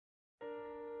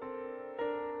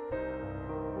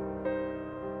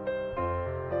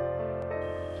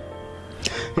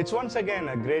It's once again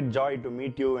a great joy to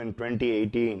meet you in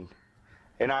 2018.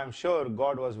 And I'm sure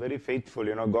God was very faithful.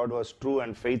 God was true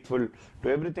and faithful to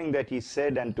everything that He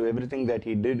said and to everything that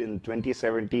He did in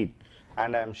 2017.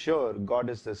 And I'm sure God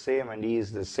is the same, and He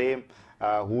is the same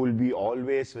who will be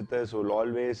always with us, who will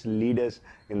always lead us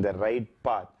in the right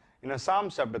path. Psalm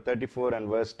chapter 34 and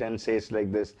verse 10 says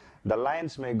like this: "The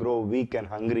lions may grow weak and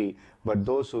hungry, but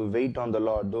those who wait on the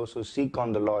Lord, those who seek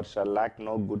on the Lord shall lack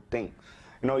no good thing."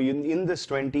 In this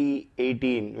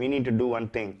 2018, we need to do one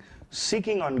thing: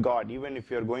 seeking on God. Even if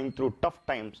you're going through tough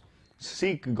times,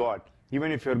 seek God.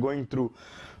 Even if you're going through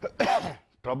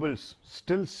troubles,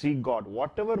 still seek God.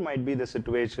 Whatever might be the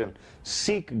situation,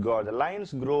 seek God. The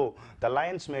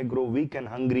lions may grow weak and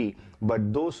hungry,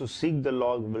 but those who seek the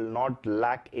Lord will not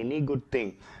lack any good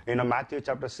thing. Matthew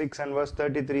chapter 6 and verse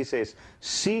 33 says,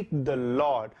 "Seek the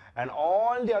Lord, and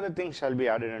all the other things shall be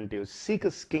added unto you." Seek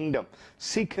His kingdom,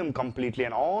 seek Him completely,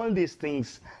 and all these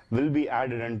things will be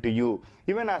added unto you.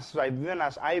 Even as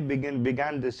I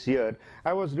began this year,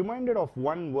 I was reminded of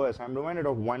one verse. I'm reminded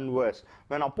of one verse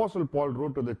when Apostle Paul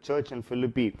wrote to the church in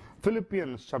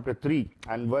Philippians chapter 3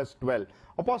 and verse 12.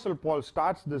 Apostle Paul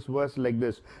starts this verse like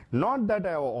this: "Not that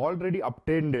I have already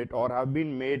obtained it or have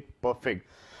been made perfect."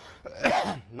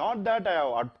 Not that I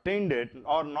have obtained it,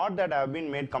 or not that I have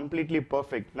been made completely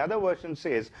perfect. Another version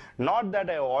says, not that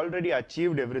I have already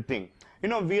achieved everything.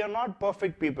 We are not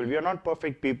perfect people. We are not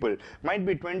perfect people. Might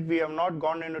be we have not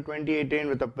gone into 2018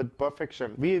 with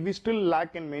perfection. We still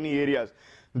lack in many areas.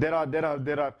 There are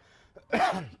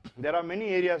there are many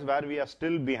areas where we are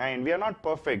still behind. We are not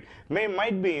perfect.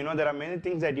 Might be, there are many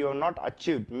things that you have not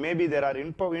achieved. Maybe there are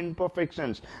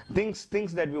imperfections,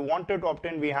 things that we wanted to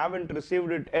obtain, we haven't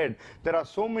received it yet. There are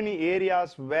so many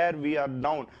areas where we are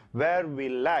down, where we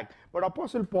lack. But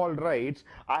Apostle Paul writes,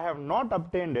 "I have not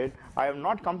obtained it, I have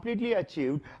not completely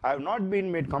achieved, I have not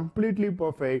been made completely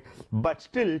perfect, but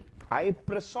still I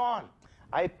press on.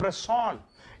 I press on."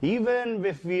 Even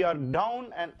if we are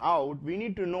down and out, we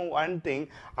need to know one thing: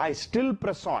 I still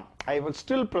press on. I will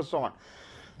still press on.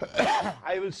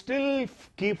 I will still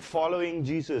keep following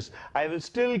Jesus. I will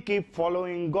still keep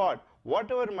following God.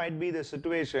 Whatever might be the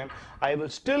situation, I will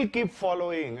still keep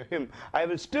following Him. I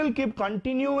will still keep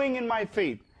continuing in my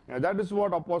faith. That is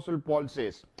what Apostle Paul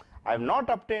says. I have not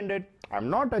obtained it, I have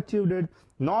not achieved it,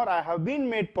 nor I have been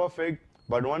made perfect,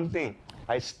 but one thing,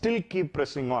 I still keep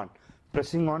pressing on.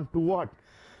 Pressing on to what?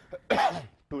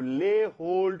 To lay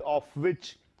hold of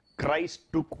which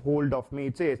Christ took hold of me.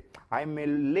 It says, I may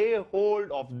lay hold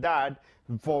of that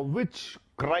for which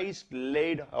Christ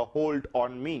laid a hold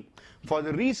on me. For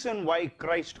the reason why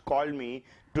Christ called me,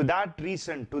 to that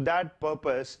reason, to that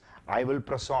purpose, I will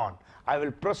press on. I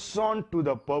will press on to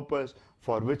the purpose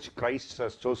for which Christ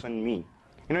has chosen me.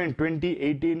 In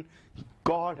 2018,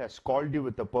 God has called you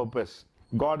with a purpose.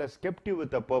 God has kept you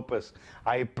with a purpose.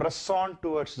 I press on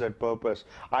towards that purpose.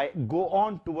 I go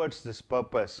on towards this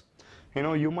purpose.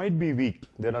 You might be weak.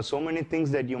 There are so many things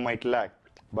that you might lack.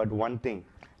 But one thing,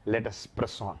 let us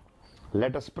press on.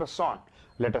 Let us press on.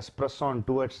 Let us press on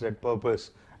towards that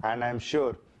purpose. And I'm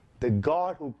sure the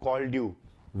God who called you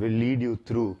will lead you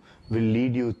through. Will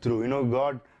lead you through.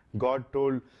 God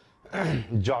told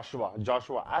Joshua,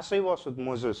 as I was with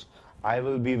Moses, I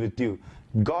will be with you.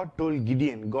 God told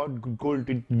Gideon, go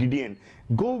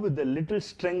with the little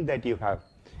strength that you have.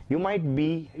 You might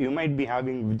be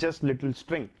having just little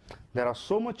strength. There are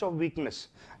so much of weakness.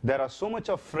 There are so much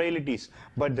of frailties.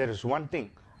 But there is one thing.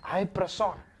 I press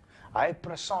on. I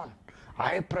press on.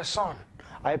 I press on.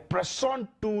 I press on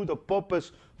to the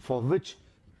purpose for which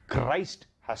Christ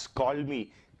has called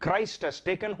me. Christ has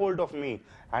taken hold of me.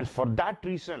 And for that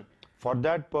reason, for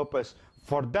that purpose,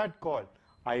 for that call,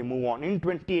 I move on. In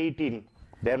 2018,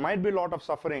 there might be a lot of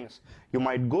sufferings. You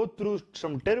might go through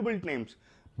some terrible times.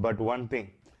 But one thing,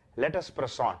 let us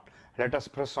press on. Let us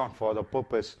press on for the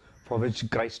purpose for which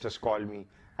Christ has called me.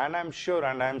 And I'm sure,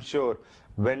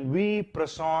 when we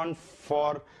press on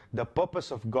for the purpose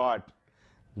of God,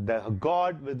 the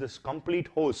God with His complete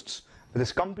hosts, with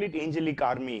His complete angelic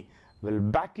army, will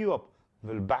back you up,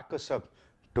 will back us up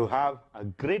to have a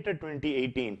greater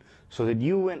 2018, so that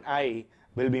you and I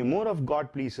will be more of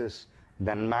God pleases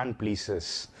than man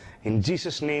pleases. In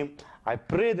Jesus' name, I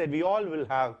pray that we all will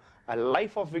have a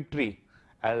life of victory,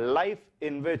 a life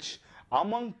in which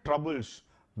among troubles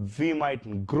we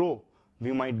might grow.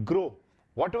 We might grow.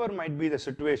 Whatever might be the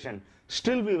situation,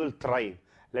 still we will thrive.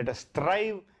 Let us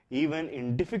thrive even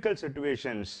in difficult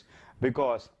situations,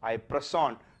 because I press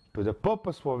on to the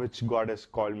purpose for which God has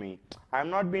called me. I have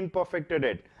not been perfected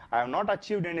yet. I have not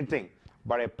achieved anything.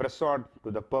 but I press on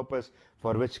to the purpose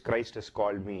for which Christ has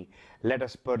called me. Let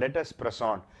us press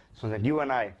on so that you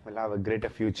and I will have a greater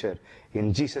future.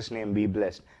 In Jesus' name, be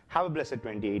blessed. Have a blessed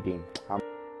 2018.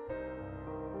 Amen.